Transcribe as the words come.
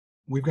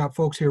we've got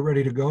folks here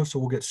ready to go, so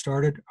we'll get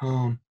started.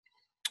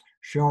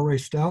 Cheryl Ray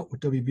Stout with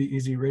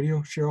WBEZ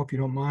Radio. Cheryl, if you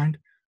don't mind,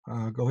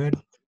 go ahead.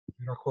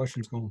 Get our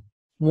questions going.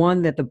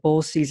 One, that the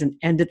bowl season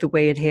ended the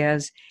way it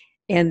has,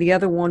 and the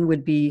other one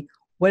would be,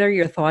 what are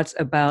your thoughts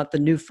about the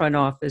new front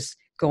office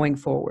going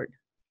forward?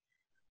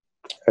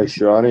 Hey,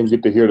 sure. I didn't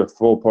get to hear the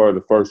full part of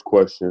the first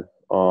question.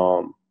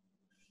 How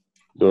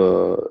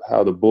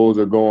the Bulls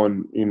are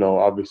going,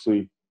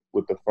 obviously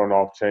with the front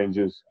off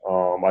changes,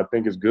 I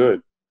think it's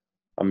good.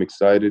 I'm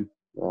excited.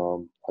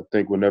 I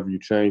think whenever you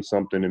change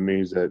something, it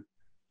means that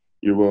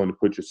you're willing to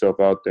put yourself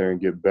out there and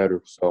get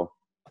better. So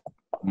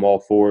I'm all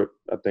for it.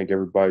 I think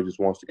everybody just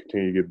wants to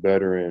continue to get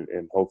better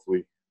and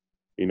hopefully,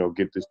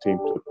 get this team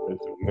to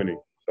winning.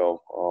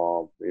 So,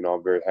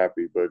 I'm very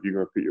happy. But you can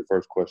repeat your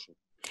first question.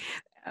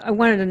 I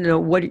wanted to know,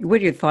 what are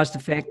your thoughts, the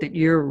fact that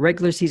your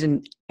regular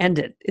season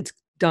ended, it's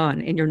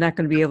done, and you're not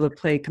going to be able to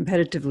play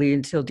competitively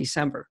until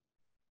December?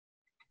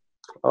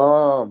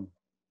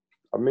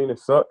 It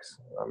sucks.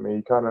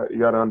 You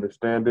got to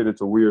understand it.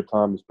 It's a weird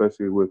time,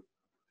 especially with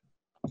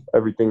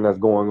everything that's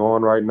going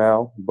on right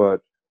now.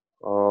 But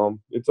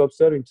it's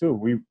upsetting too.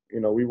 We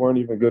weren't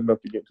even good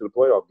enough to get to the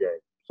playoff game,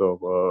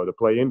 so the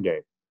play-in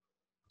game.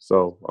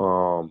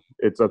 So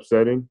it's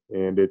upsetting,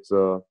 and it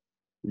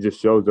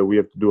just shows that we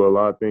have to do a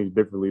lot of things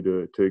differently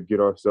to get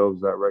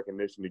ourselves that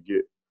recognition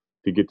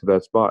to get to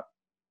that spot.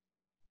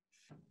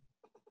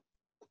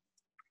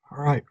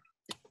 All right.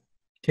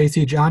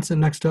 Casey Johnson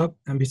next up,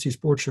 NBC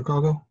Sports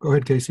Chicago. Go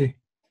ahead, Casey.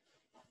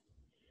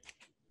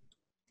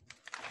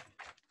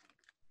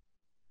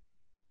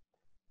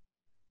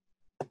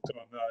 So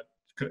I'm not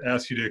going to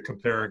ask you to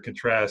compare and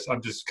contrast.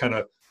 I'm just kind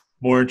of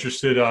more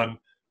interested on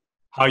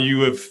how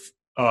you have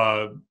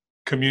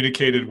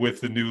communicated with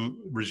the new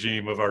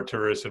regime of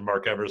Arturis and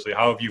Mark Eversley.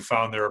 How have you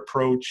found their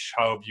approach?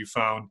 How have you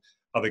found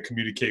how they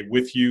communicate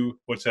with you?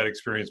 What's that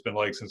experience been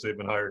like since they've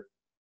been hired?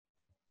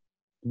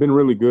 Been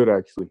really good,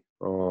 actually.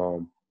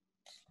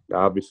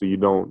 Obviously, you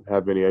don't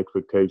have any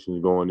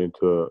expectations going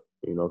into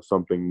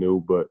something new,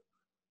 but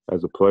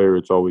as a player,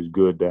 it's always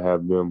good to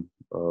have them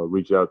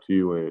reach out to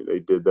you, and they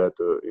did that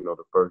the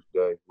first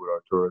day with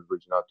Arturis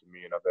reaching out to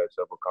me, and I've had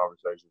several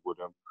conversations with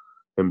him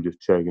just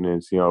checking in,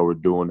 seeing how we're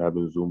doing,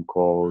 having Zoom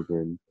calls,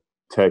 and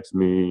text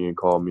me and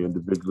call me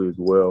individually as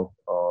well.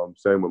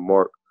 Same with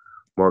Mark.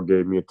 Mark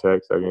gave me a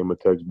text. I gave him a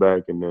text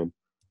back, and then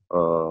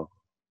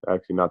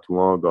actually not too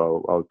long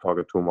ago, I was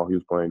talking to him while he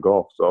was playing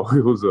golf. So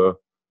it was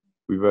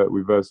we've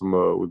had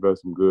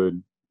some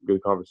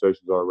good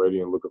conversations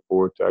already, and looking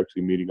forward to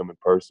actually meeting him in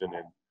person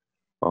and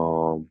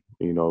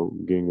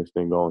getting this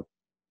thing going.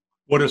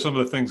 What are some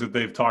of the things that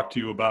they've talked to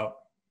you about?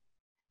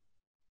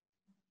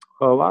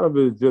 A lot of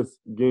it is just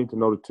getting to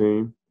know the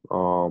team,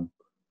 our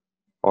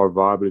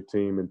vibe of the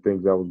team, and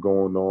things that was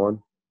going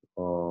on.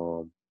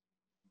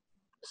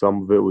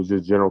 Some of it was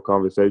just general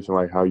conversation,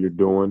 like how you're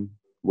doing,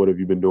 what have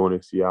you been doing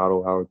in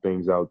Seattle, how are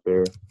things out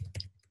there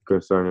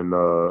concerning,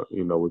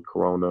 with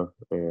Corona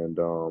and,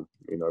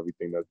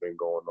 everything that's been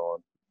going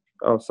on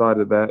outside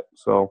of that.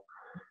 So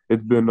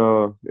it's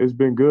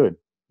been good.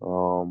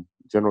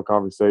 General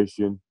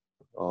conversation,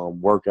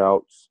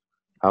 workouts.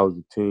 How's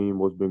the team?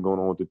 What's been going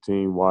on with the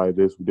team? Why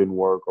this didn't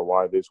work or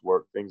why this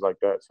worked? Things like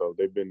that. So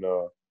they've been,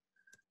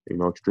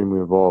 extremely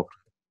involved.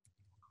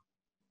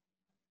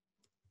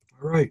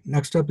 All right.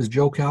 Next up is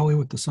Joe Cowley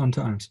with the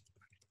Sun-Times.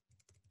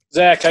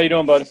 Zach, how you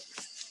doing, bud?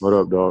 What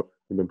up, dog?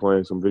 You been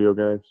playing some video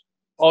games?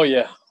 Oh,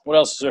 yeah. What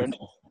else is there?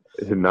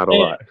 Not a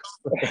lot.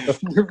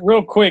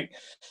 Real quick,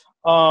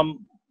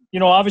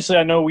 obviously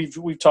I know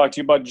we've talked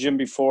to you about Jim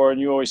before, and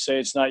you always say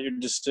it's not your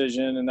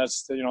decision, and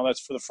that's for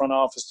the front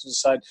office to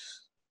decide.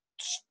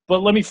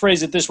 But let me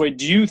phrase it this way: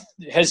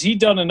 has he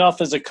done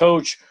enough as a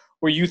coach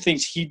where you think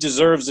he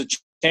deserves a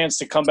chance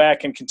to come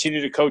back and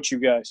continue to coach you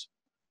guys?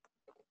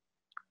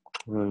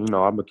 I'm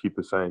gonna keep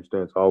the same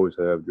stance I always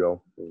have,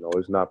 Joe.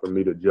 It's not for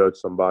me to judge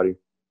somebody.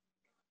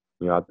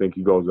 I think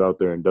he goes out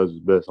there and does his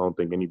best. I don't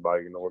think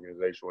anybody in the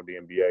organization or the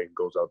NBA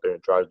goes out there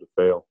and tries to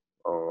fail.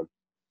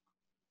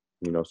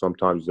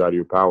 Sometimes it's out of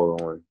your power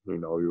on,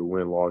 your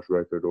win-loss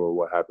record or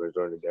what happens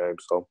during the game.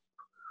 So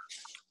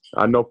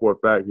I know for a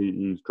fact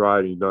he's tried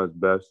and he's done his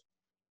best,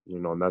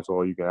 and that's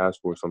all you can ask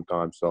for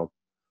sometimes. So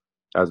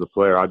as a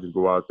player, I just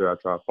go out there, I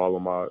try to follow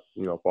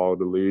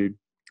the lead,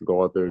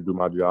 go out there and do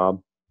my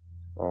job.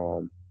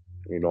 On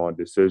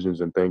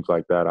decisions and things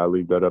like that, I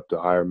leave that up to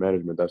higher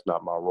management. That's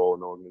not my role in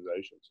the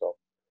organization. So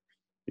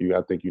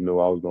I think you knew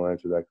I was going to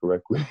answer that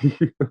correctly.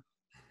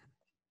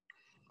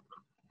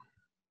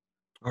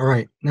 All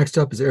right. Next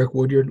up is Eric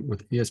Woodyard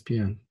with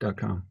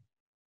ESPN.com.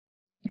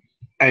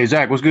 Hey,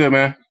 Zach, what's good,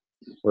 man?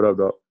 What up,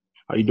 dog?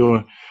 How you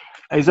doing?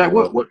 Hey, Zach,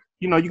 what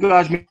you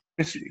guys going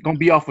to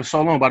be off for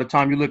so long. By the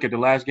time you look at the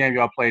last game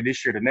y'all played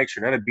this year to next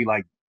year, that'd be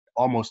like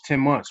almost 10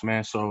 months,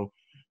 man. So,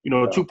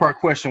 two-part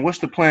question. What's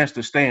the plans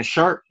to stay in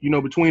sharp,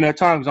 between that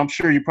time? Because I'm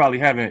sure you probably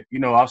haven't,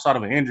 outside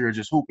of an injury or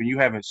just hooping, you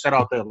haven't set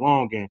out that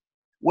long. And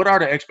what are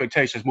the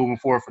expectations moving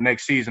forward for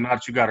next season now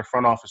that you got a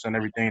front office and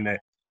everything that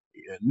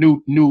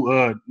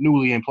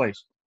newly in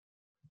place?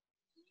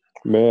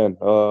 Man,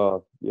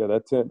 yeah,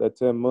 that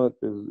 10 month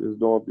is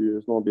gonna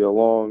be a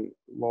long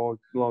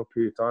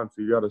period of time.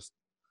 So you gotta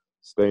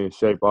stay in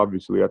shape.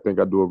 Obviously, I think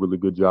I do a really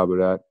good job of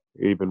that.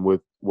 Even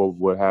with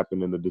what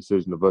happened in the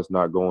decision of us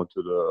not going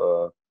to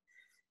the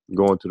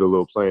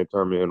little playing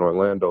tournament in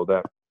Orlando,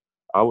 that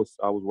I was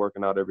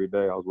working out every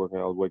day. I was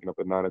waking up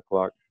at 9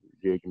 o'clock,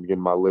 getting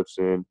my lifts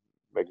in,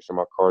 making sure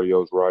my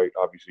cardio's right.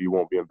 Obviously, you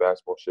won't be in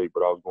basketball shape,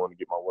 but I was going to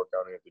get my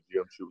workout in at the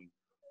gym, shooting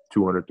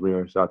 200,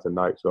 300 shots a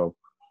night. So,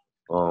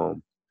 I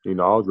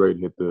was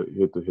ready to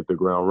hit the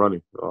ground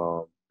running,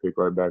 pick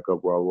right back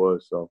up where I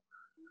was. So,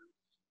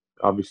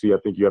 obviously, I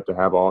think you have to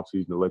have an off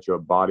season to let your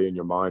body and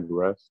your mind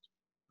rest,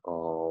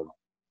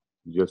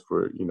 just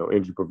for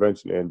injury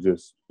prevention and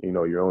just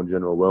your own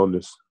general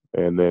wellness,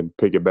 and then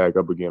pick it back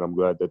up again. I'm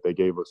glad that they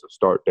gave us a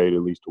start date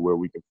at least to where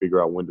we can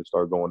figure out when to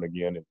start going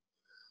again and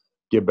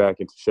get back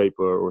into shape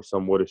or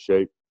somewhat of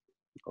shape.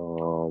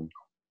 And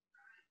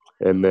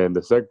then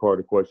the second part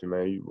of the question,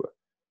 man,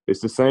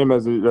 it's the same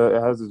as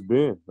it's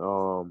been.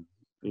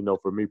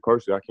 For me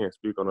personally, I can't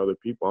speak on other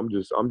people. I'm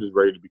just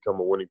ready to become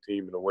a winning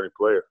team and a winning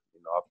player.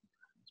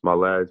 It's my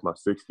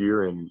 6th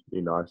year, and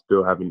I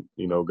still haven't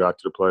got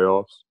to the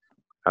playoffs.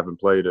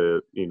 Haven't played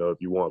if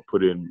you want to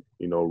put in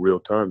real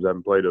terms, I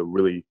haven't played a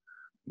really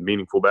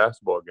meaningful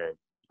basketball game.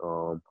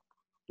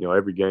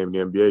 Every game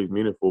in the NBA is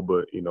meaningful,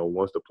 but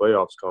once the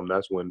playoffs come,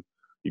 that's when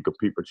you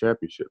compete for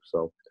championships.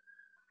 So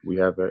we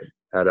haven't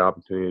had the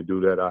opportunity to do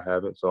that. I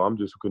haven't. So I'm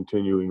just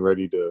continuing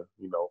ready to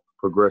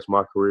progress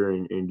my career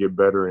and get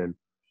better and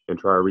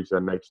try to reach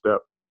that next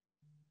step.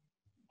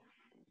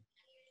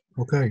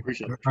 Okay.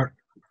 Appreciate it.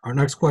 Our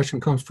next question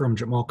comes from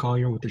Jamal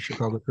Collier with the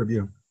Chicago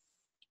Tribune.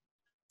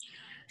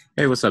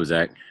 Hey, what's up,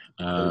 Zach?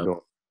 How you doing?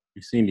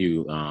 We've seen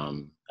you,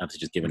 after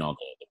just given all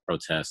the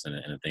protests and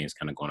the things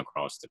kind of going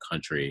across the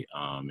country,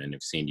 and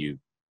I've seen you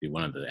be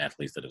one of the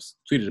athletes that has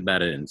tweeted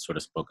about it and sort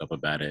of spoke up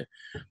about it.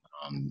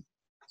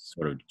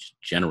 Sort of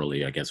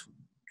generally, I guess,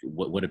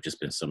 what have just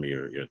been some of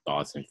your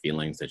thoughts and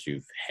feelings that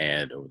you've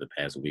had over the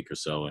past week or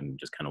so, and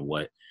just kind of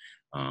what,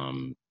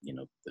 I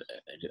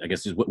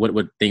guess, just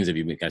what things have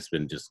you guys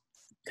been just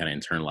kind of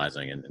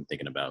internalizing and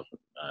thinking about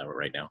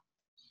right now?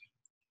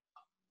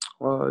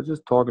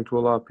 Just talking to a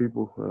lot of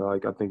people. I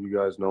think you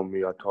guys know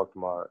me. I talk to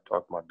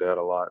my dad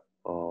a lot.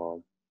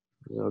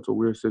 It's a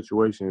weird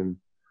situation.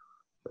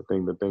 I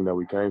think the thing that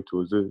we came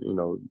to is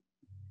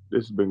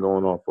this has been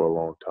going on for a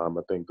long time.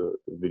 I think the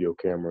video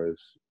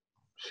cameras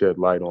shed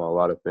light on a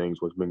lot of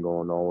things, what's been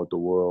going on with the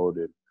world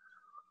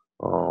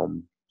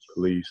and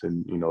police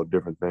and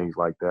different things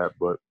like that.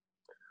 But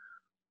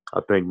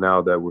I think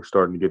now that we're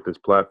starting to get this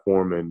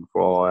platform, and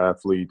for all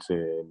athletes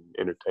and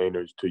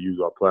entertainers to use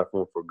our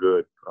platform for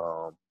good.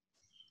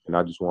 And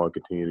I just want to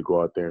continue to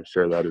go out there and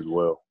share that as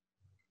well.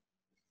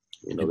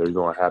 There's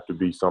going to have to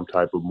be some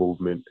type of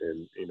movement,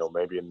 and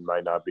maybe it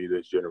might not be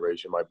this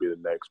generation, might be the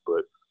next,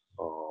 but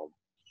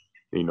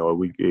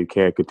it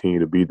can't continue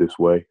to be this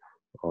way.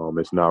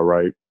 It's not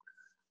right.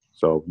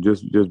 So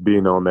just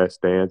being on that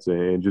stance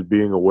and just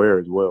being aware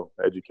as well,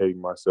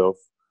 educating myself.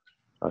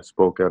 I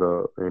spoke at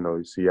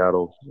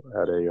Seattle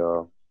at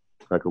a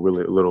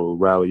really little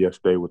rally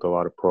yesterday with a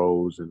lot of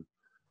pros, and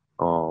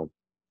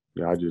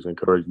I just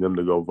encourage them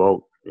to go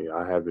vote.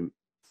 I haven't,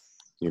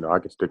 I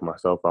can stick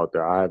myself out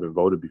there. I haven't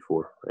voted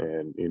before,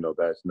 and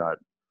that's not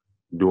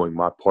doing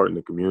my part in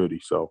the community.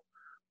 So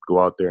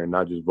go out there and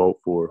not just vote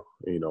for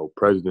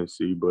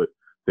presidency, but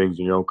things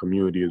in your own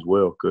community as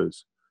well,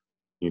 because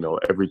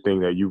everything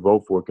that you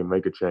vote for can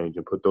make a change,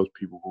 and put those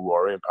people who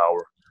are in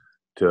power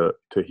to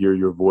hear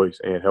your voice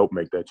and help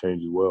make that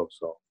change as well.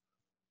 So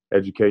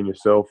educating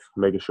yourself,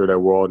 making sure that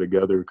we're all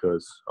together,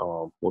 because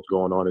what's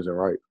going on isn't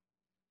right.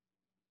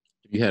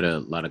 You had a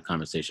lot of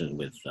conversations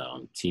with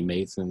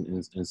teammates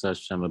and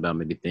such, some about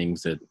maybe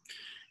things that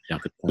y'all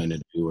could plan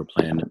to do or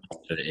plan to,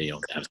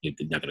 obviously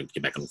they're not going to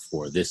get back on the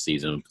floor this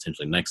season,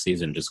 potentially next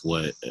season. Just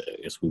what I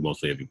guess who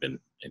mostly have you been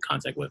in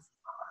contact with?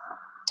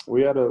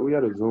 We had a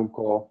Zoom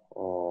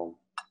call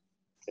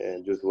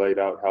and just laid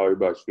out how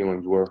everybody's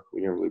feelings were.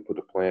 We didn't really put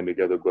a plan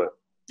together, but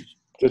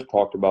just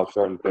talked about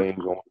certain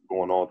things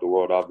going on with the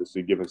world.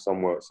 Obviously, giving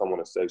someone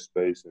a safe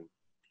space and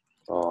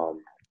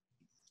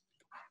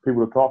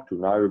people to talk to.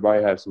 Not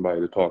everybody has somebody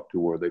to talk to,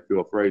 or they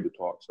feel afraid to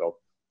talk. So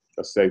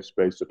a safe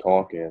space to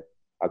talk. And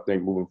I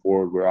think moving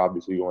forward, we're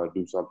obviously going to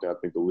do something. I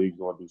think the league's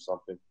going to do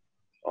something.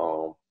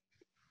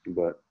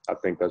 But I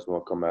think that's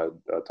going to come at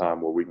a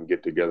time where we can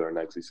get together and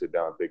actually sit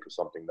down and think of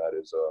something that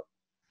is,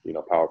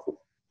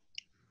 powerful.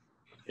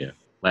 Yeah.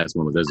 Last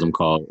one was a Zoom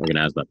call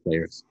organized by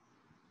players.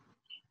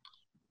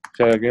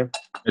 Say that again?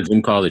 A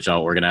Zoom call that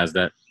y'all organized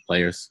that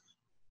players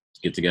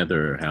get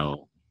together, or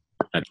how?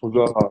 I think it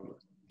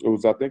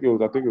was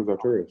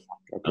Arturas.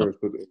 Arturas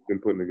been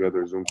putting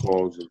together Zoom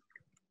calls and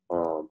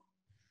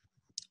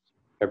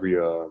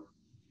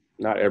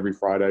not every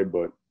Friday,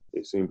 but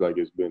it seems like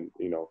it's been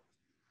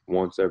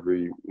once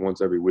every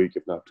week,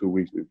 if not 2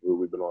 weeks,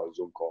 we've been on a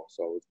Zoom call.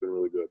 So it's been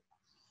really good.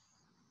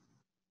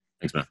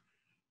 Thanks, man.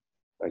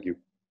 Thank you.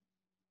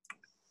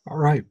 All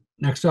right.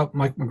 Next up,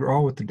 Mike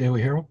McGraw with the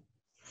Daily Herald.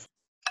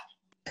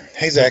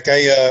 Hey, Zach,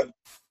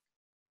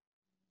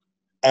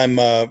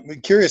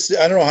 I'm curious.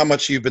 I don't know how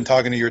much you've been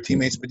talking to your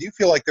teammates, but do you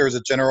feel like there was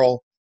a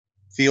general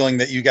feeling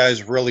that you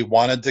guys really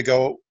wanted to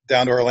go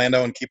down to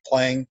Orlando and keep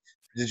playing?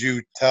 Did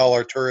you tell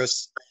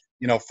Arturis,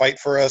 fight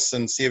for us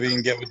and see if he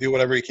can do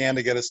whatever he can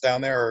to get us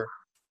down there or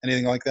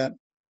anything like that?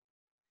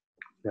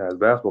 Yeah, as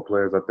basketball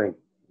players, I think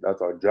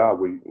that's our job.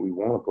 We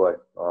want to play.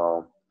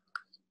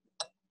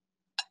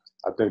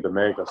 I think the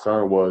main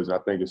concern was, and I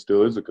think it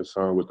still is a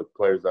concern with the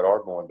players that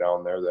are going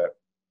down there, that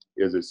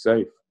is it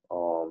safe?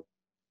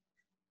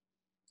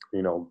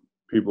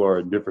 People are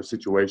in different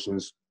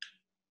situations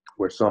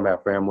where some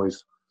have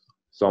families,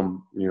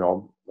 some,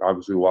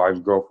 obviously wives,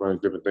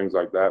 girlfriends, different things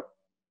like that.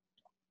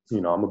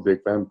 I'm a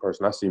big family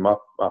person. I see my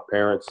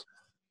parents,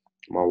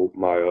 my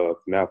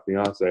now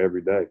fiance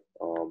every day.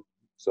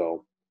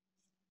 So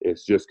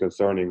it's just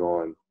concerning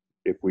on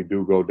if we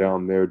do go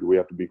down there, do we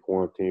have to be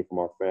quarantined from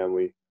our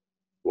family?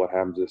 What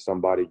happens if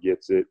somebody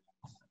gets it?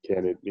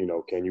 Can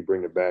you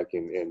bring it back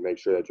and make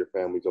sure that your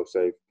family's all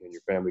safe? Can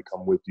your family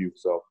come with you?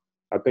 So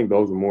I think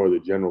those are more of the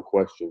general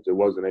questions. It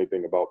wasn't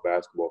anything about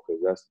basketball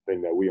because that's the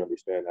thing that we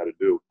understand how to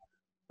do.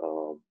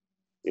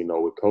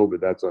 With COVID,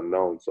 that's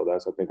unknown. So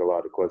that's, I think, a lot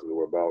of the questions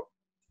were about.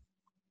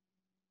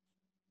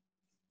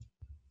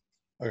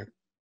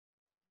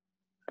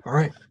 All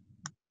right.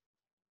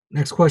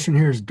 Next question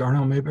here is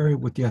Darnell Mayberry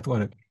with The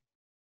Athletic.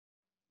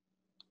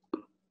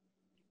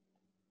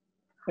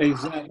 Hey,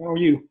 Zach, how are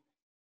you?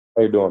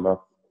 How you doing, man?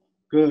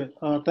 Good.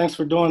 Thanks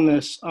for doing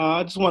this.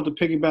 I just wanted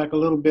to piggyback a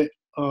little bit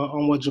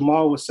on what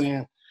Jamal was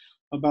saying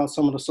about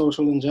some of the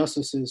social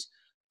injustices.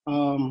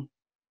 One,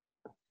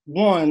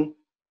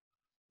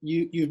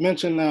 you've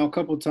mentioned now a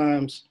couple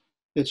times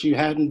that you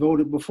hadn't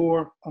voted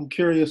before. I'm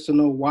curious to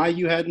know why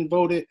you hadn't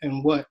voted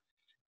and what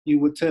you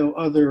would tell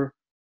other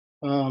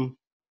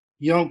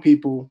young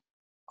people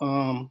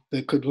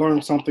that could learn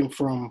something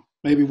from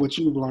maybe what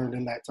you've learned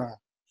in that time.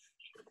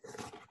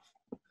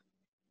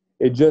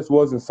 It just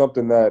wasn't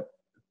something that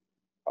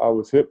I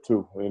was hip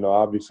to.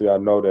 Obviously I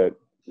know that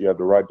you have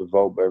the right to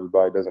vote, but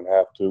everybody doesn't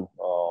have to.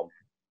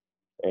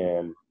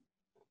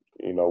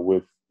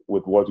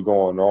 With what's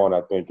going on,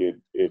 I think it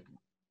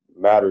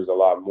matters a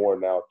lot more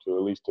now, at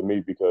least to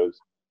me, because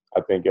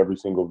I think every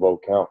single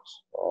vote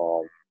counts.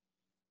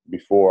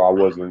 Before I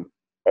wasn't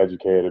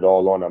educated at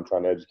all on it. I'm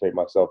trying to educate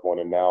myself on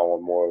it now,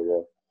 on more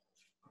of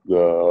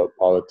the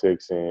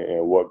politics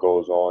and what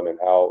goes on and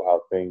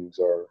how things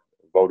are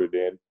voted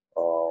in.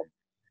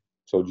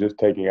 So just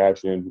taking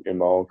action in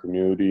my own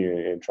community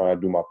and trying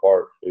to do my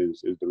part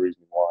is the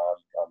reason why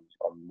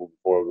I'm moving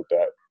forward with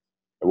that.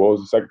 And what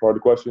was the second part of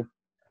the question?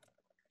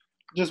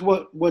 Just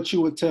what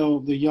you would tell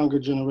the younger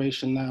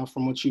generation now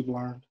from what you've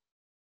learned.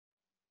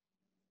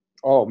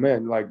 Oh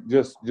man,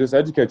 just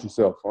educate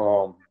yourself.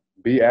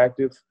 Be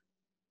active.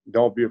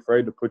 Don't be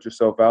afraid to put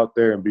yourself out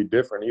there and be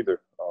different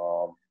either.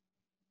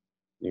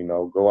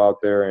 Go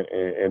out there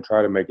and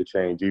try to make a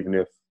change, even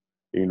if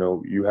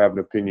you have an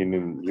opinion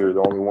and you're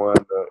the only one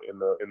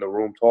in the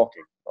room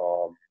talking.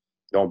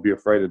 Don't be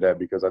afraid of that,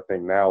 because I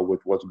think now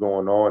with what's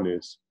going on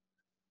is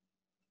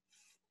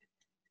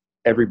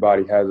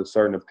everybody has a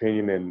certain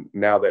opinion, and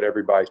now that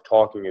everybody's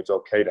talking, it's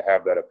okay to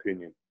have that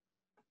opinion.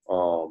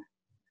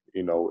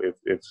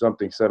 If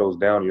something settles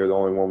down, you're the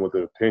only one with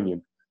an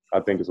opinion. I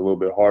think it's a little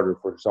bit harder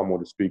for someone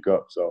to speak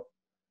up. So,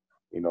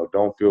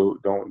 don't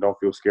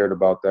feel scared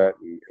about that,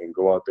 and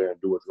go out there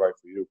and do what's right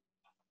for you.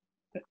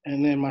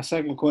 And then my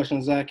second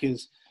question, Zach,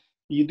 is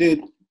you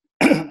did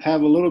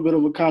have a little bit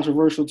of a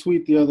controversial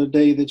tweet the other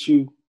day that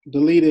you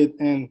deleted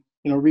and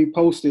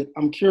reposted.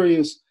 I'm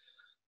curious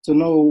to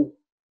know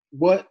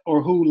what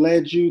or who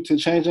led you to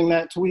changing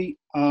that tweet,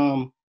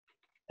 and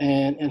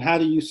how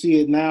do you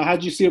see it now? How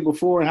did you see it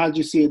before, and how did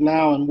you see it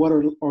now? And what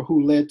or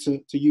who led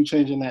to you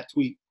changing that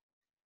tweet?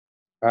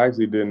 I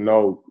actually didn't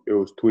know it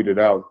was tweeted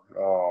out.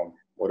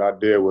 What I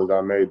did was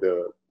I made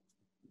the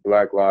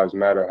Black Lives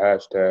Matter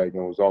hashtag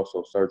and was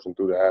also searching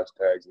through the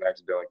hashtags and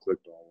accidentally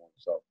clicked on one.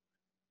 So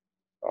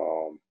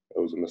it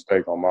was a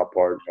mistake on my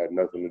part. It had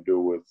nothing to do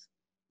with,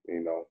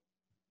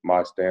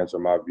 my stance or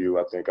my view.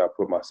 I think I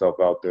put myself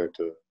out there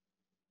to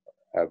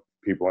have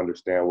people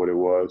understand what it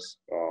was.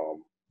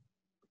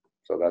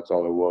 So that's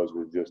all it was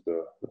just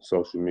a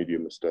social media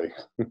mistake.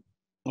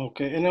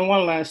 Okay. And then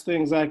one last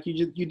thing, Zach,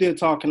 you did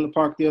talk in the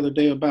park the other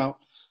day about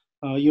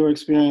your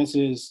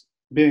experiences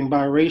being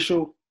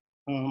biracial.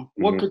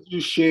 What could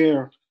you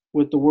share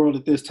with the world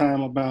at this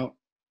time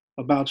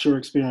about your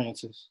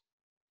experiences?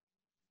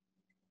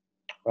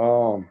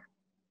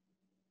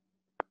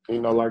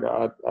 Like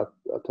I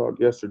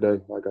talked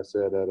yesterday, like I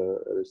said, at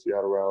a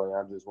Seattle rally,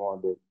 I just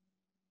wanted to,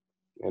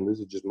 and this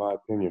is just my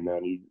opinion,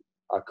 man.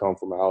 I come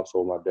from a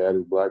household, my dad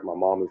is black, my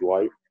mom is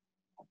white.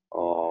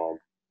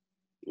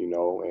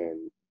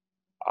 And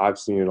I've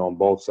seen it on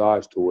both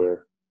sides to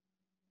where,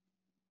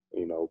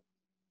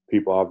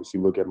 people obviously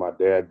look at my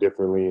dad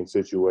differently in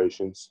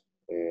situations,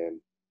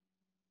 and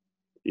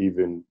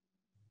even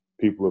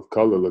people of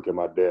color look at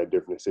my dad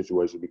different in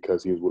situations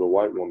because he was with a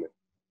white woman.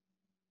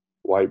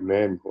 White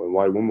men and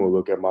white women will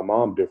look at my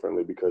mom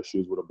differently because she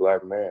was with a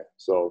black man.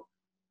 So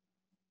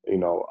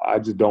I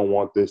just don't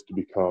want this to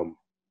become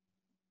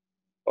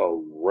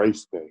a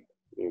race thing.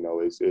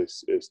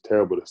 It's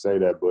terrible to say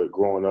that, but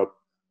growing up,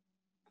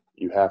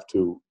 you have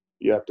to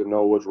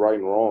know what's right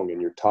and wrong,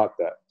 and you're taught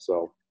that.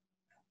 So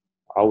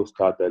I was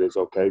taught that it's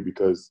okay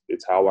because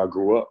it's how I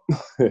grew up.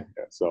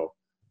 So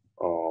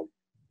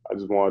I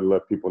just wanted to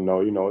let people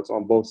know, it's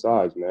on both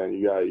sides, man.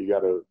 You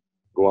got to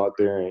go out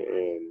there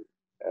and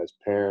as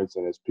parents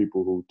and as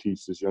people who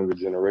teach this younger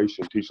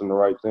generation, teach them the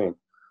right thing.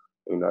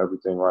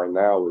 Everything right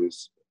now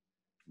is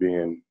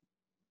being,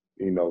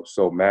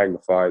 so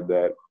magnified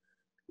that,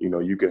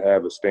 you could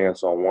have a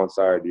stance on one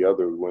side or the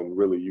other when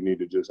really you need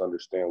to just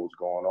understand what's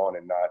going on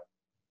and not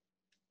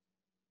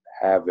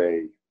have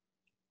I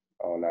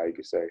don't know how you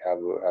could say, have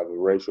a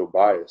racial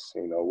bias.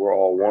 We're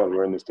all one.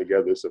 We're in this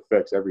together. This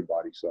affects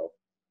everybody. So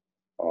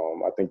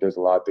I think there's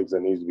a lot of things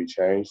that needs to be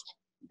changed,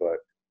 but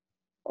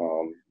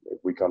if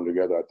we come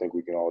together, I think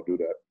we can all do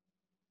that.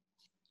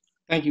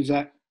 Thank you,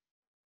 Zach.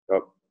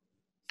 Yep. All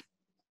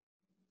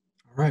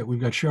right, we've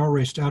got Cheryl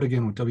Ray Stout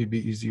again with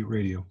WBEZ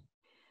Radio.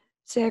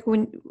 Zach,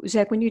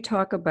 when you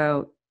talk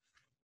about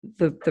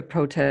the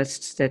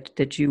protests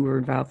that you were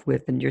involved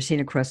with and you're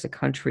seeing across the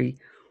country,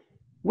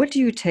 what do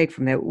you take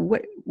from that?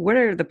 What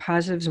are the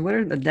positives and what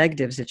are the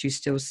negatives that you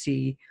still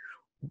see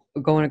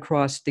going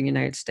across the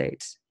United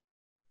States?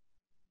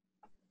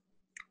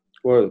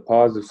 What are the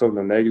positives, some of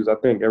the negatives? I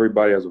think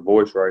everybody has a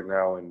voice right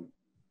now, and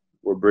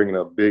we're bringing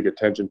a big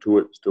attention to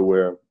it to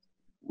where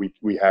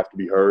we have to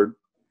be heard.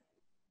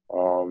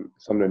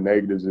 Some of the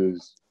negatives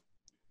is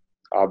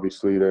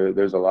obviously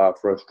there's a lot of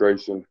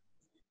frustration,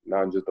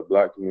 not in just the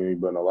Black community,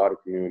 but in a lot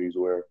of communities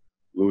where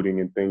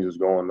looting and things is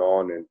going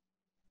on. And,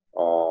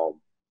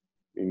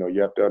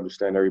 you have to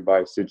understand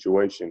everybody's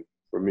situation.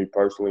 For me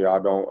personally, I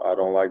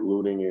don't like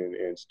looting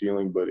and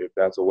stealing, but if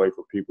that's a way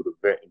for people to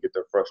vent and get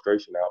their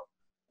frustration out,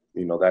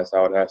 that's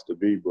how it has to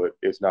be, but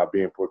it's not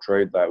being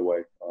portrayed that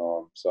way.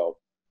 So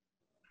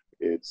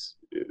I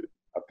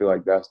feel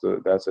like that's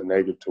a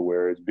negative to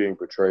where it's being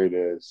portrayed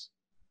as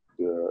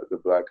the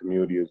Black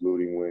community is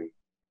looting when,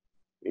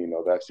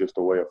 that's just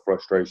a way of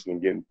frustration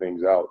and getting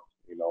things out,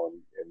 and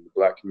the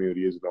Black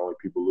community isn't the only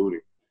people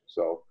looting.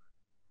 So,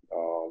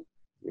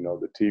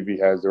 the TV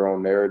has their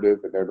own narrative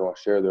and they're going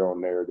to share their own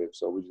narrative.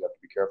 So we just have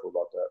to be careful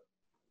about that.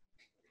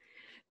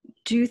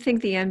 Do you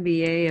think the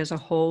NBA as a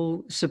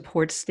whole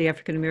supports the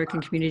African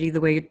American community the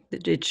way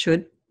it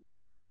should?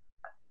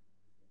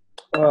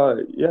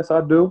 Yes, I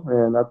do,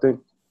 and I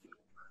think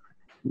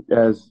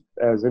as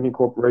any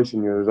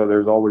corporation,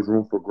 there's always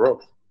room for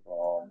growth.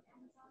 So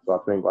I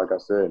think, like I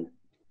said,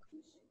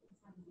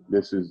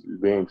 this is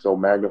being so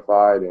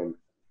magnified, and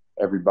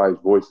everybody's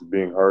voice is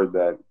being heard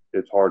that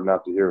it's hard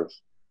not to hear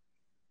us.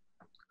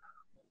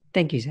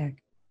 Thank you, Zach.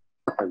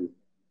 Thank you.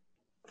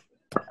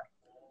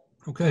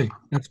 Okay,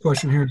 next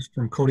question here is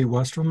from Cody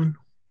Westerman,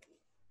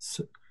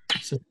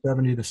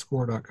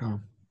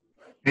 670thescore.com.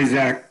 Hey,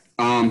 Zach.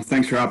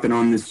 Thanks for hopping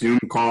on this Zoom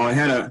call. I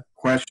had a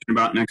question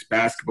about next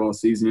basketball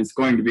season. It's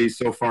going to be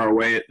so far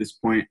away at this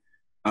point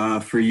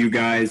for you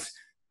guys,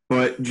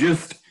 but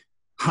just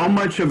how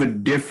much of a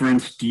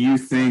difference do you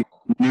think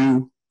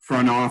new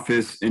front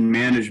office and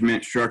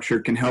management structure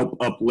can help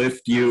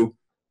uplift you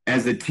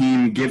as a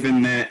team,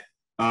 given that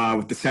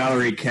with the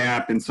salary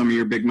cap and some of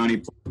your big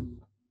money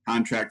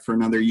contract for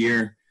another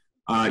year,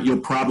 you'll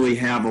probably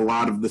have a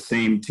lot of the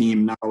same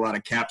team, not a lot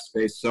of cap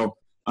space. So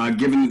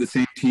given that the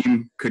same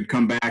team could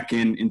come back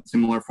in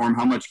similar form,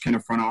 how much can a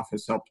front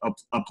office help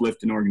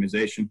uplift an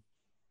organization?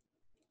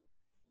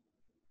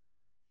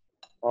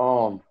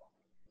 I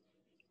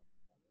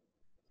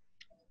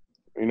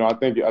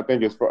think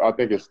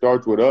it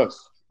starts with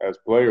us as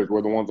players.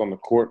 We're the ones on the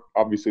court.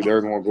 Obviously,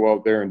 they're going to go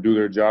out there and do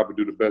their job and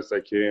do the best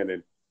they can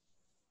and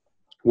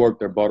work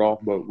their butt off.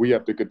 But we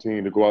have to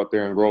continue to go out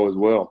there and grow as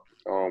well.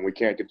 We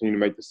can't continue to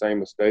make the same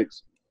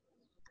mistakes.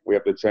 We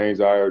have to change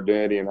our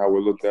identity and how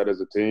we're looked at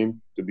as a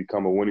team to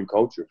become a winning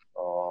culture.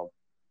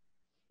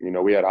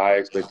 We had high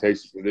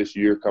expectations for this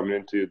year coming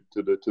into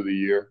the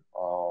year,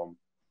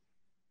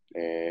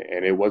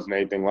 and it wasn't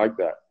anything like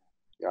that.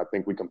 I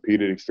think we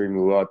competed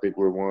extremely well. I think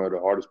we're one of the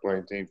hardest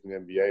playing teams in the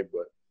NBA,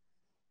 but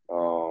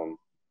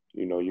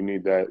you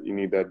need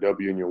that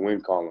W in your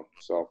win column.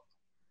 So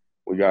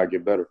we gotta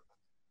get better.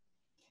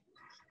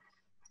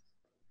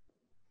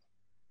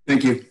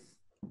 Thank you.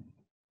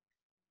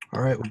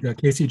 All right, we've got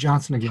Casey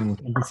Johnson again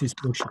with NBC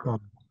Sports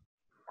Chicago.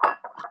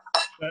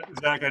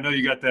 Zach, I know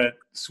you got that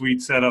sweet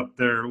setup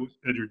there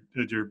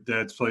at your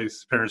dad's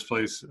place, parents'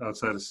 place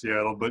outside of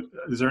Seattle. But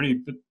has there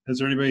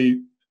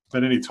been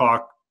any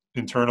talk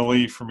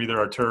internally from either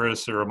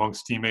Arturas or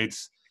amongst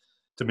teammates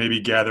to maybe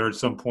gather at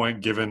some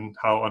point, given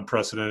how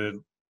unprecedented,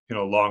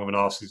 long of an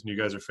offseason you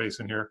guys are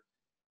facing here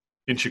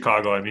in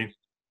Chicago? I mean.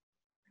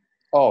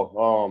 I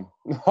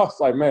was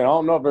like, man, I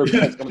don't know if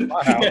everybody's coming to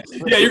my house.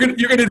 Yeah, you're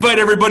gonna invite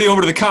everybody over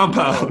to the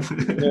compound.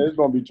 Yeah, it's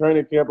gonna be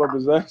training camp up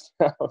his ass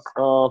house.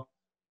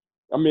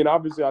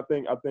 Obviously, I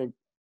think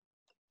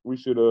we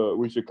should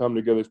come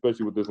together,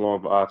 especially with this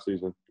long off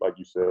season, like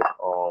you said.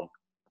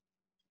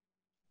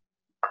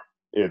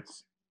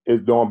 It's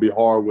it's going to be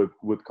hard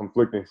with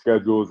conflicting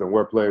schedules and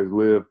where players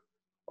live.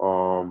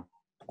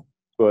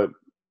 But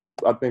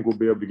I think we'll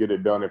be able to get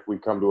it done if we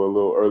come to a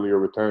little earlier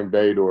return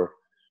date, or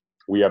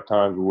we have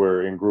times where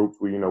we're in groups.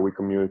 We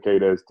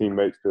communicate as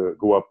teammates to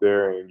go up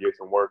there and get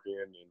some work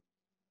in,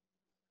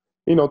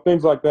 and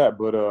things like that.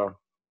 But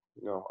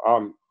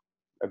I'm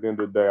at the end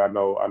of the day, I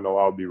know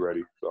I'll be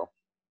ready. So,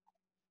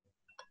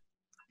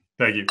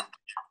 thank you.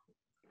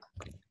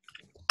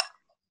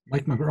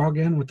 Mike McGraw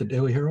again with the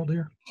Daily Herald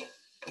here.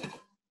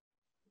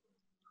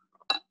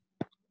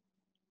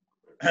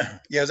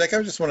 Yeah, Zach,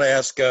 I just want to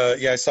ask,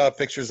 I saw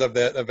pictures of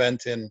that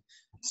event in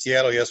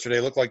Seattle yesterday.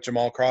 It looked like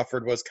Jamal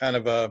Crawford was kind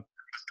of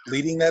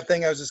leading that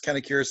thing. I was just kind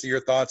of curious to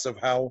your thoughts of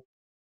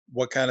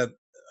what kind of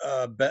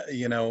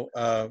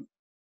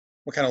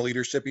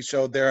leadership he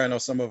showed there. I know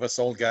some of us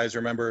old guys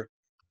remember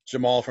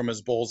Jamal from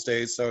his Bulls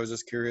days, so I was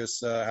just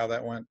curious how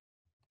that went.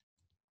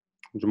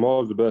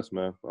 Jamal's the best,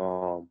 man.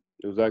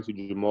 It was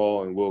actually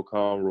Jamal and Will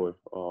Conroy.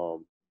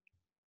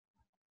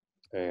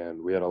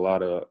 And we had a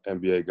lot of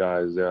NBA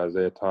guys there: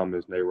 Isaiah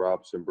Thomas, Nate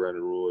Robinson,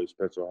 Brandon Roy,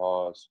 Spencer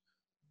Hawes,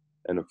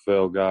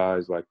 NFL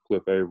guys like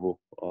Cliff Averill.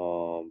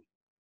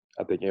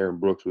 I think Aaron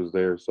Brooks was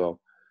there, so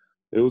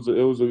it was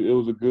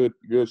a good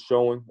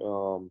showing.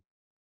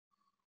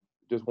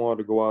 Just wanted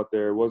to go out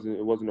there. It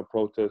wasn't a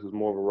protest. It was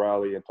more of a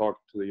rally and talk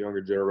to the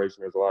younger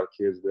generation. There's a lot of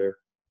kids there,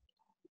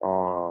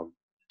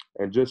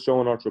 and just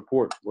showing our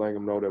support, letting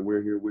them know that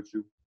we're here with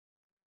you,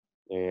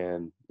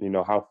 and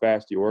how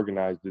fast he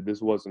organized it.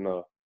 This wasn't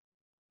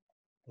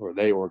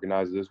they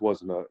organized it. This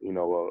wasn't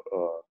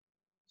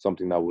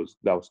something that was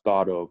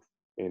thought of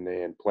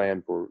and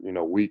planned for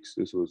weeks.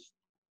 This was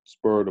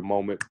spur of the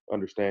moment,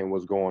 understand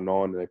what's going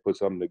on, and they put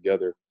something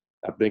together,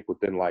 I think,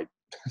 within like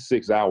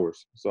 6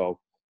 hours. So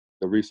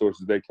the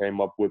resources they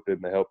came up with it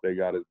and the help they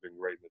got has been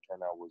great. The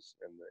turnout was,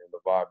 and the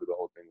vibe of the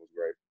whole thing was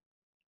great.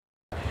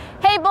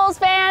 Hey Bulls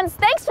fans,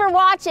 thanks for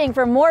watching.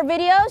 For more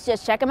videos,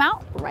 just check them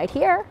out right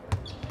here.